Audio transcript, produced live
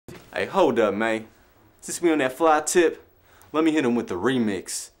Hey, hold up, man. Since we on that fly tip, let me hit him with the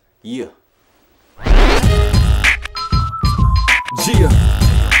remix. Yeah. Gia.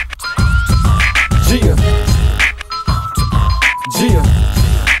 Gia. Gia.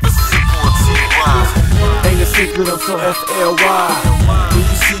 Ain't a secret, I'm so FLY. When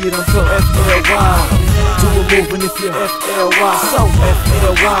you see it, I'm so FLY. Do a movement if you're FLY. So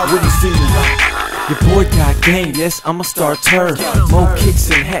FLY when you see me. Your boy got game, yes, I'm a starter. More kicks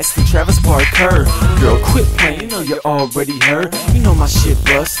and hats than Travis Barker. Girl, quit playing, you know you already heard. You know my shit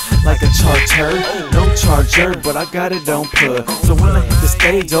bust like a charger. No charger, but I got it on plug. So when I hit the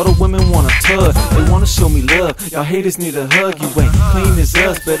stage, all the women wanna tug. They wanna show me love, y'all haters need a hug. You ain't clean as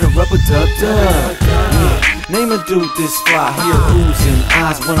us, better rub a dub. Yeah. Name a dude this fly, hear oozing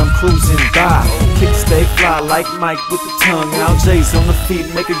eyes when I'm cruising by. Kick stay fly like Mike with the tongue out. J's on the feet,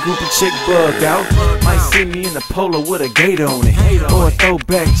 make a group of chick bug out. Might see me in a polo with a gate on it, or a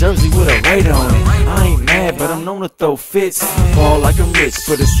throwback jersey with a weight on it. I ain't mad, but I'm known to throw fits. Ball like I'm rich,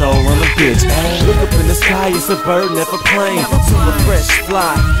 but it's all on a bitch. Look up in the sky, it's a bird, never plane. Super fresh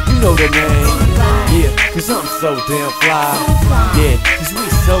fly, you know the name. Yeah, cause I'm so damn fly. Yeah, cause we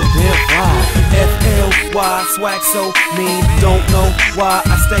so damn fly. FLY, swag so mean. Don't know why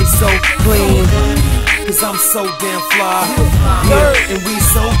I stay so clean, cause I'm so damn fly. Yeah, and we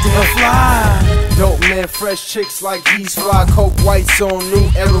so damn fly. Dope man, fresh chicks like he's fly. Coke whites on new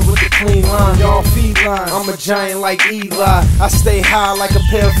era with the clean line. Y'all feline, I'm a giant like Eli. I stay high like a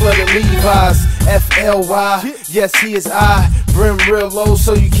pair of flooded Levi's. FLY, yes he is I. Brim real low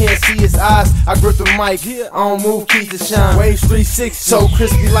so you can't see his eyes. I grip the mic, I don't move keys to shine. Waves 360, so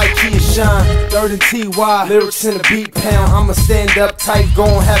crispy like Kia Shine. Third and TY, lyrics in a beat pound. I'ma stand up tight,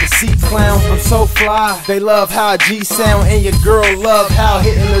 gon' have a seat clown. I'm so fly, they love how I G sound. And your girl love how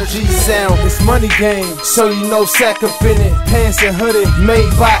hitting her G sound. It's money game, so you know sack up in it. Pants and hooded, made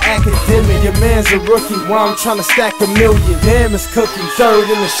by academic. Your man's a rookie, while I'm tryna stack a million. Damn, it's cooking, third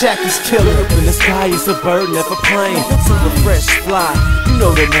in the shack is killer. Up in the sky, it's a bird, never plane. Super fresh fly, you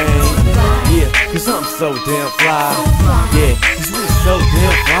know the name. Yeah, cause I'm so damn fly. Yeah, cause we so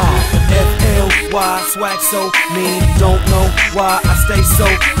damn fly. FLY, swag so mean. Don't know why I stay so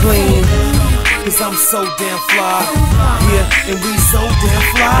clean, cause I'm so damn fly. Yeah, and we so damn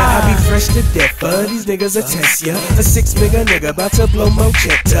fly. Now I be fresh to death, these niggas will test ya. A 6-figure nigga about to blow more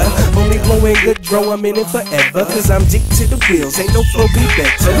cheddar. Only blowing good draw, I'm in it forever. Cause I'm dick to the wheels, ain't no flow be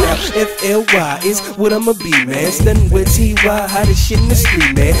better. Now FLY is what I'ma be, man. Stunning with TY, hottest shit in the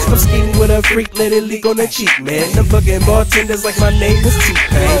street, man. I'm skating with a freak, let it leak on the cheek, man. I'm fucking bartenders like my name was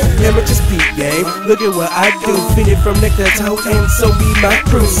T-Pain. Amateur speed game, look at what I do. Fit it from neck to toe, and so be my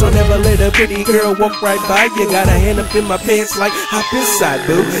crew. So never let a pretty girl walk right by. You got a hand up in my pants like hop inside,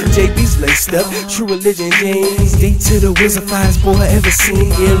 boo. JB's laced up, true religion jeans. D to the WILLZ, the finest boy I ever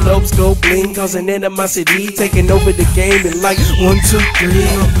seen. Earlobes go bling, causing animosity. Taking over the game in like 1, 2, 3.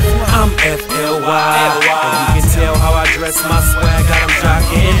 I'm FLY, and you can tell how I dress, my swag got 'em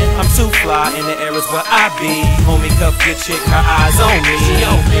jocking. I'm too fly, in the air is where I be. Homie, cuff your chick, her eyes on me.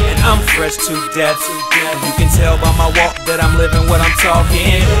 And I'm fresh to death. You can tell by my walk that I'm living what I'm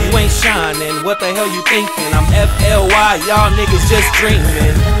talking. You ain't shining, what the hell you thinking? I'm FLY, y'all niggas just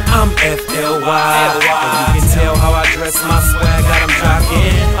dreaming. I'm FLY, and you can tell how I dress, my swag got 'em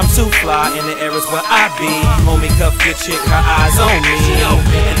jocking. I'm too fly, in the air is where I be. Homie, cuff your chick, her eyes on me.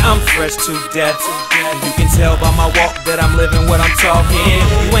 And I'm fresh to death. You can tell by my walk that I'm living what I'm talking.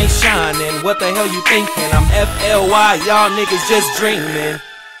 You ain't shining, what the hell you thinking? I'm FLY, y'all niggas just dreaming.